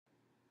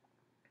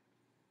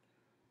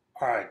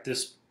All right,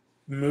 this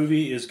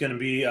movie is going to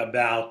be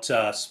about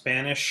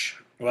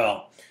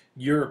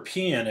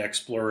European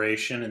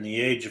exploration in the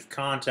Age of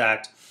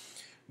Contact,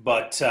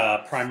 but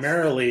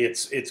primarily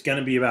it's going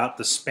to be about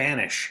the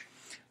Spanish,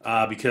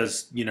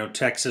 because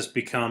Texas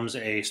becomes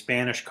a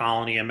Spanish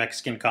colony, a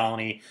Mexican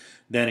colony,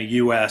 then a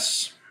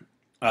U.S.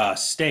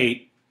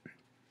 State,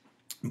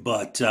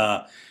 but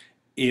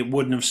it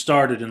wouldn't have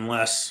started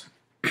unless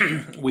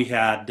we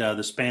had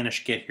the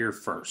Spanish get here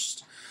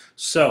first.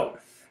 So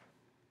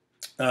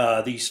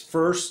these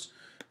first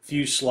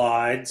few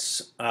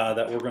slides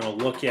that we're going to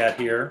look at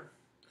here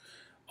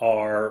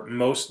are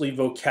mostly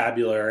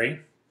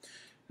vocabulary.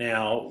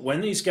 Now, when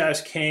these guys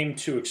came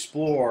to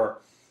explore,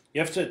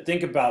 you have to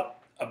think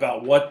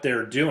about what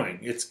they're doing.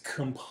 It's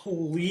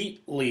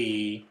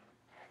completely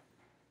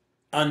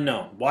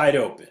unknown, wide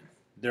open.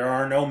 There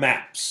are no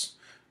maps.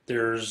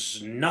 There's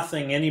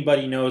nothing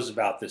anybody knows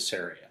about this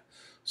area.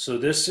 So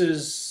this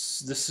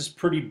is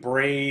pretty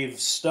brave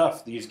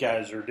stuff these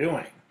guys are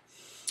doing.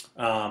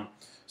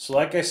 So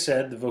like I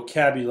said, the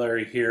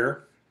vocabulary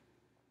here,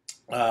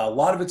 a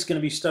lot of it's going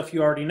to be stuff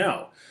you already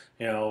know.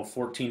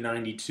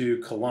 1492,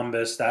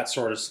 Columbus, that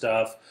sort of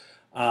stuff.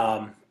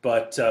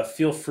 But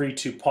feel free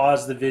to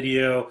pause the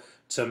video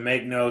to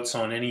make notes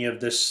on any of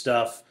this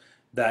stuff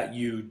that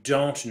you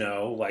don't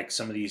know, like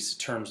some of these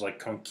terms like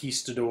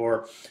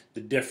conquistador,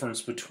 the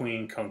difference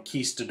between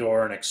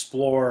conquistador and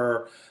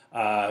explorer.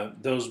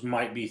 Those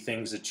might be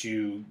things that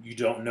you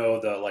don't know,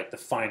 the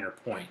finer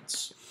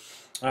points.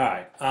 All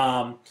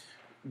right.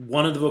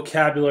 One of the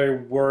vocabulary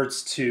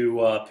words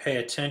to pay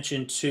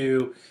attention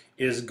to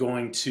is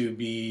going to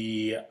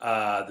be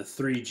the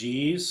three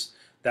G's.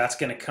 That's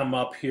going to come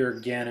up here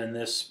again in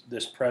this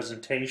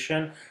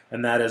presentation,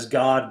 and that is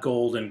God,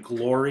 gold, and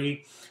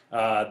glory.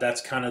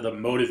 That's kind of the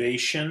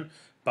motivation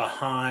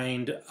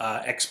behind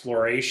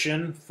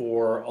exploration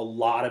for a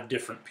lot of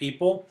different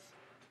people.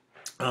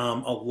 A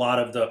lot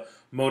of the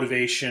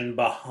motivation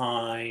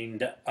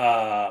behind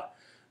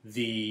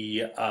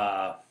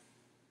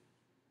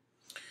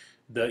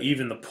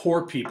even the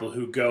poor people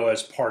who go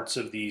as parts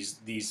of these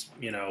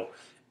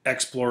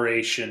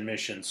exploration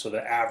missions. So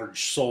the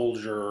average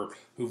soldier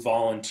who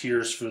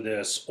volunteers for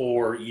this,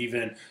 or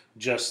even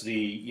just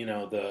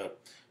the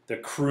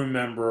crew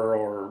member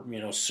or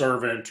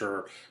servant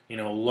or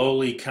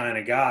lowly kind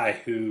of guy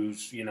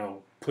who's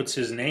puts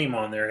his name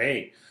on there.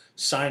 Hey,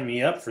 sign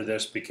me up for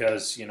this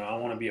because I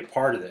want to be a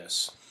part of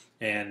this.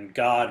 And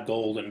God,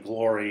 gold, and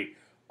glory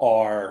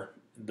are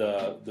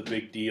the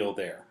big deal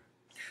there.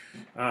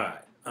 All right.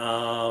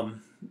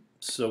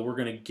 So we're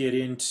going to get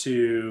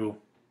into,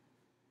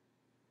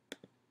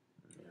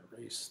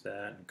 erase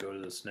that and go to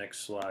this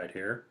next slide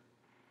here.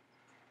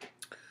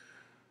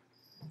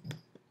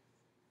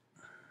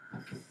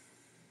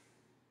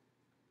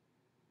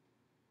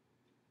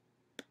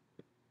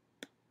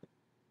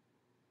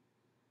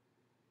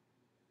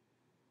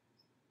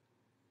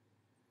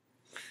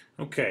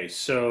 Okay,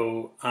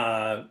 so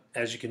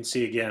as you can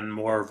see, again,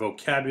 more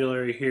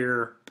vocabulary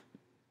here.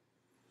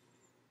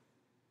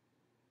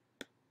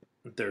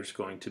 There's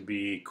going to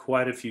be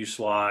quite a few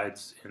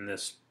slides in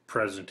this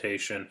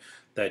presentation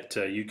that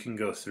you can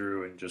go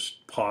through and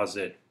just pause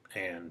it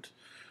and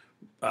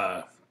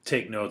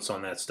take notes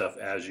on that stuff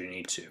as you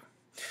need to.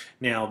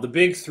 Now, the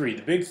big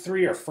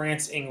three are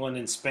France, England,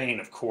 and Spain,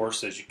 of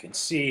course, as you can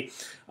see.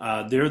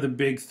 They're the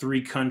big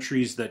three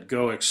countries that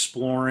go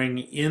exploring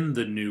in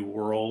the New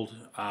World,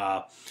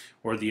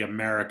 or the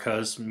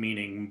Americas,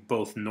 meaning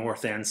both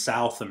North and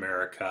South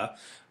America,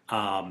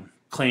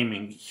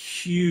 claiming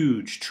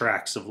huge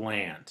tracts of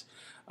land.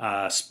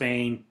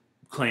 Spain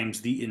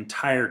claims the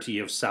entirety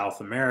of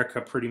South America,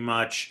 pretty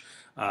much,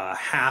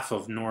 half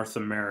of North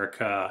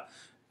America,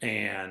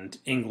 and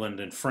England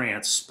and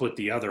France split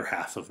the other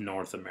half of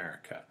North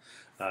America.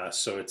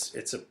 So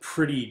it's a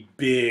pretty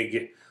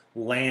big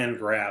land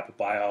grab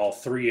by all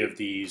three of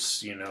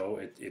these.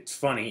 It's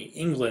funny,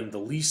 England, the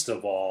least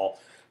of all,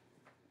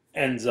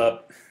 ends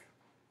up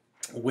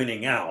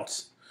winning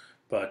out,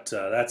 but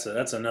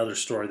that's another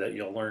story that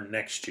you'll learn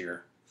next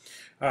year.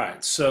 All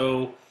right,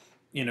 so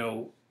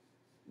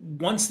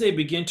once they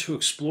begin to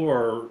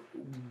explore,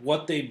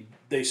 what they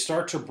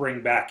start to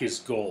bring back is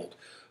gold.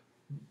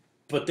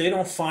 But they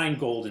don't find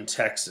gold in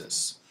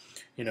Texas,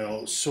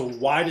 so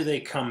why do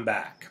they come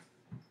back?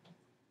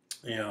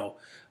 Well,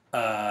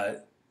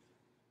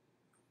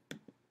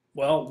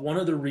 one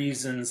of the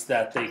reasons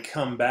that they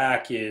come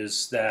back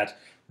is that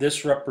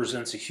this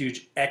represents a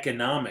huge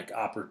economic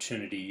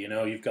opportunity.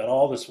 You've got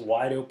all this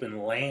wide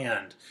open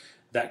land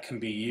that can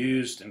be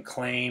used and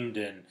claimed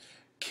and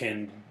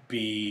can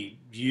be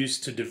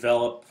used to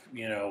develop,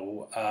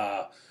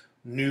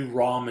 new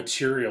raw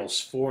materials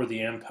for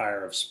the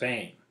Empire of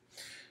Spain.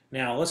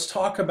 Now, let's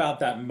talk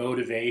about that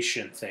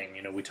motivation thing.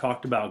 We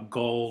talked about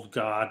gold,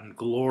 God, and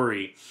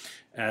glory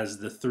as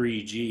the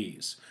three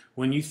G's.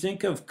 When you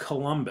think of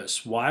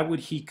Columbus, why would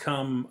he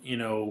come,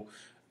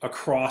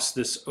 across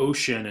this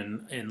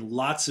ocean, and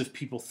lots of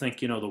people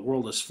think, the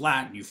world is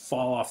flat and you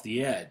fall off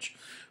the edge?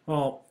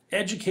 Well,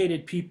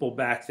 educated people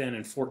back then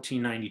in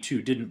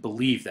 1492 didn't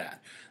believe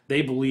that.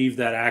 They believed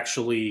that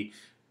actually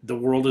the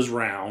world is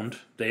round.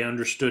 They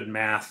understood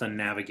math and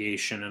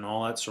navigation and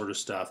all that sort of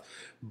stuff,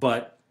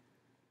 but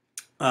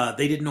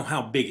they didn't know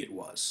how big it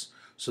was.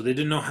 So they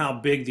didn't know how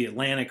big the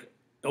Atlantic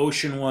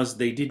Ocean was.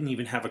 They didn't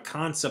even have a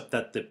concept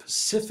that the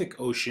Pacific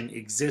Ocean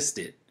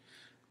existed.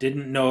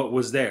 Didn't know it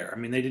was there. I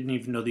mean, they didn't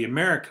even know the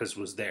Americas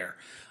was there.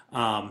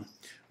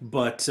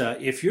 But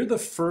if you're the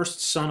first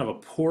son of a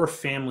poor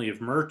family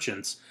of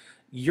merchants,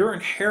 your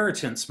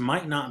inheritance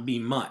might not be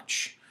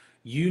much.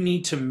 You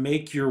need to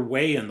make your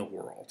way in the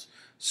world.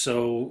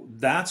 So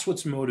that's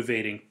what's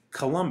motivating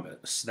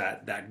Columbus,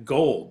 that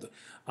gold,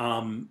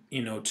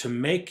 to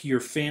make your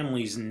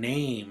family's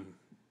name,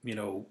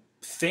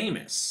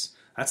 famous.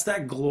 That's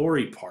that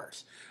glory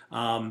part.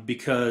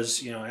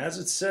 Because, as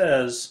it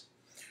says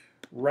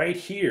right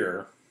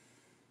here,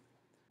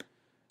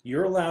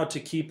 you're allowed to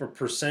keep a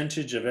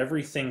percentage of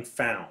everything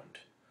found.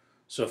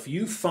 So if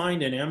you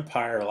find an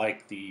empire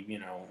like the,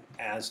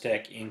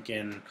 Aztec,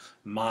 Incan,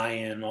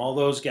 Mayan, all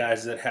those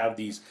guys that have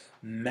these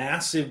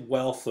massive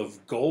wealth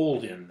of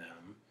gold in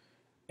them,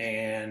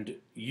 and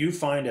you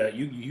find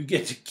you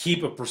get to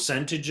keep a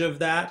percentage of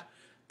that,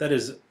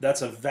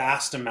 that's a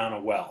vast amount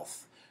of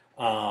wealth.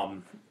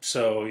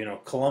 So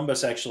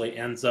Columbus actually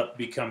ends up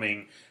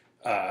becoming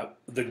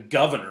the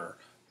governor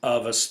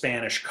of a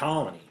Spanish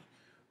colony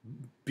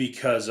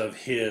because of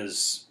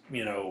his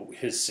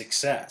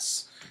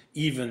success,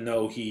 even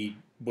though he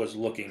was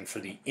looking for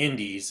the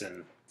Indies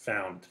and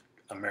found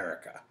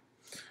America.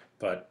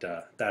 But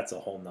that's a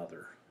whole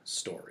nother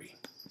story.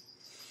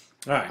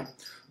 All right,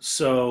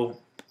 so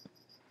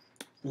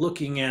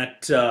looking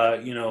at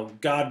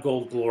God,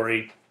 gold,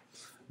 glory,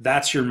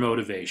 that's your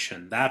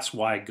motivation. That's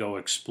why go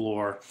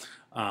explore.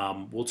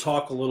 We'll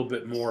talk a little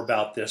bit more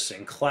about this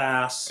in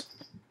class.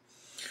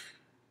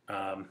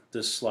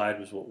 This slide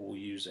was what we'll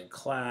use in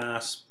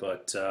class,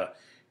 but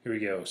here we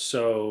go.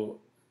 So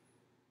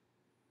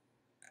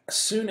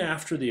soon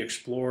after the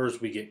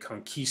explorers, we get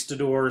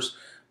conquistadors.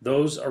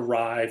 Those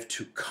arrive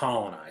to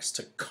colonize,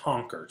 to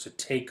conquer, to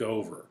take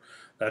over.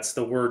 That's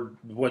the word,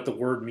 what the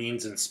word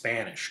means in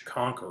Spanish,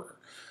 conqueror.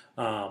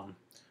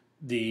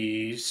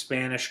 The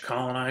Spanish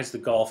colonize the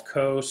Gulf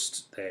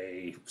Coast.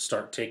 They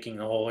start taking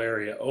the whole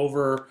area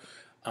over.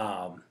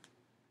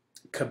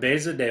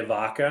 Cabeza de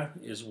Vaca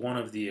is one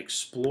of the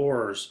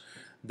explorers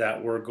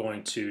that we're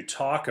going to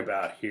talk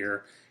about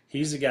here.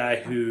 He's a guy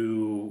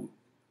who,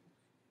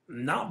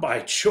 not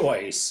by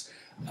choice,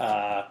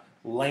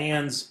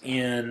 lands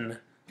in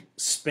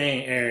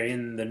Spain,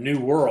 in the New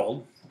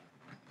World,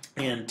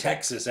 in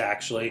Texas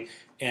actually,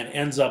 and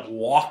ends up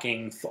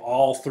walking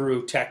all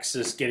through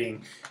Texas,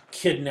 getting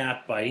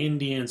kidnapped by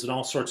Indians and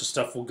all sorts of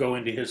stuff. We'll go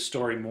into his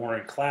story more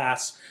in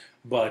class,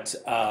 but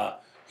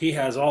he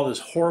has all this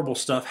horrible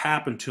stuff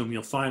happen to him.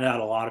 You'll find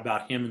out a lot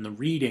about him in the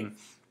reading,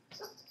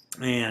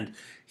 and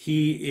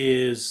he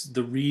is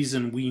the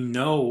reason we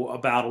know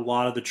about a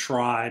lot of the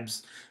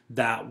tribes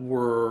that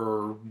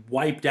were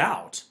wiped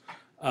out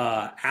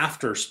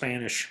after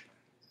Spanish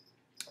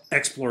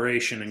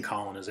exploration and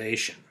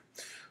colonization.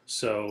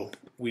 So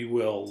we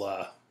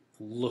will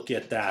look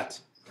at that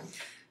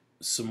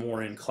some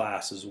more in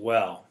class as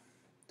well.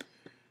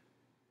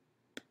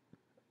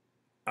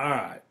 All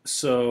right,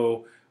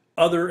 so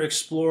other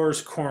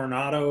explorers,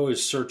 Coronado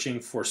is searching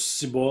for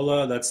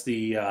Cibola. That's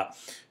the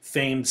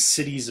famed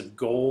cities of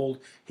gold.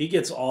 He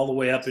gets all the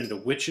way up into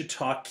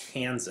Wichita,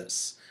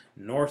 Kansas,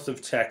 north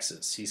of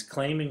Texas. He's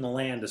claiming the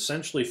land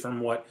essentially from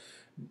what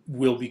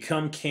will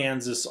become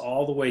Kansas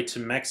all the way to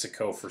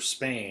Mexico for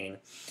Spain.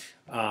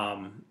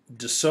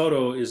 De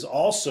Soto is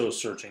also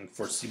searching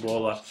for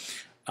Cibola,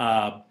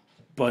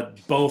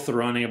 but both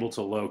are unable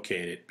to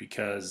locate it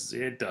because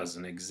it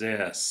doesn't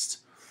exist.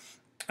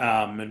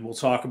 And we'll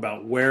talk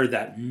about where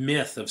that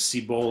myth of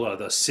Cibola,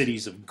 the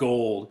cities of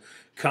gold,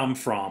 come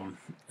from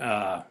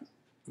a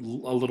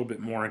little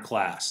bit more in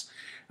class.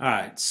 All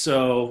right,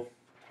 so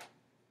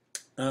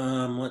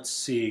let's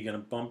see, going to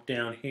bump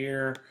down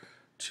here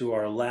to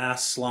our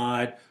last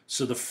slide.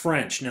 So the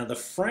French. Now the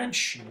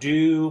French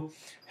do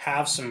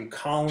have some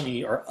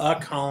colony, or a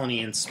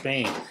colony in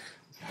Spain.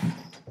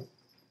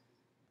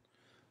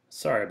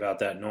 Sorry about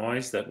that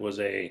noise. That was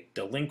a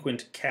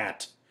delinquent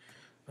cat.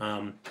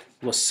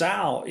 La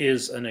Salle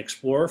is an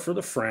explorer for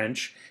the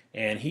French,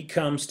 and he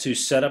comes to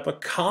set up a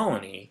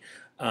colony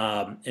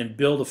and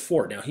build a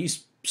fort. Now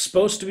he's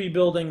supposed to be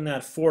building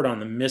that fort on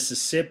the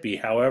Mississippi.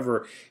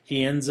 However,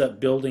 he ends up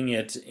building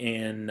it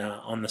in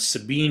on the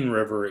Sabine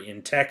River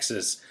in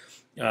Texas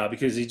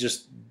because he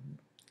just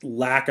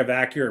lack of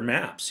accurate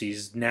maps.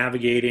 He's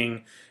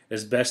navigating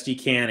as best he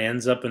can,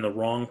 ends up in the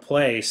wrong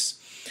place,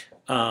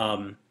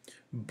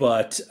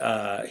 but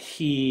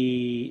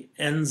he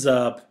ends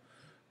up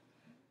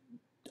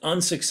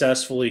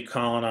unsuccessfully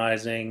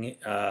colonizing.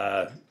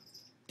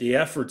 The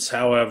efforts,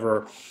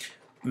 however,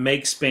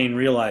 make Spain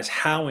realize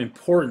how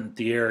important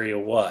the area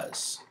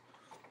was.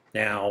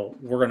 Now,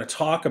 we're going to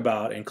talk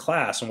about in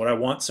class, and what I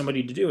want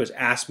somebody to do is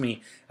ask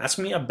me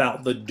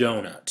about the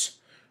donut.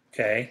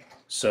 Okay?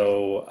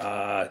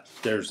 So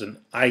there's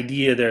an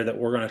idea there that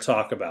we're going to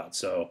talk about.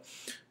 So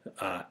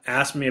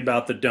ask me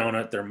about the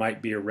donut. There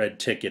might be a red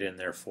ticket in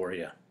there for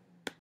you.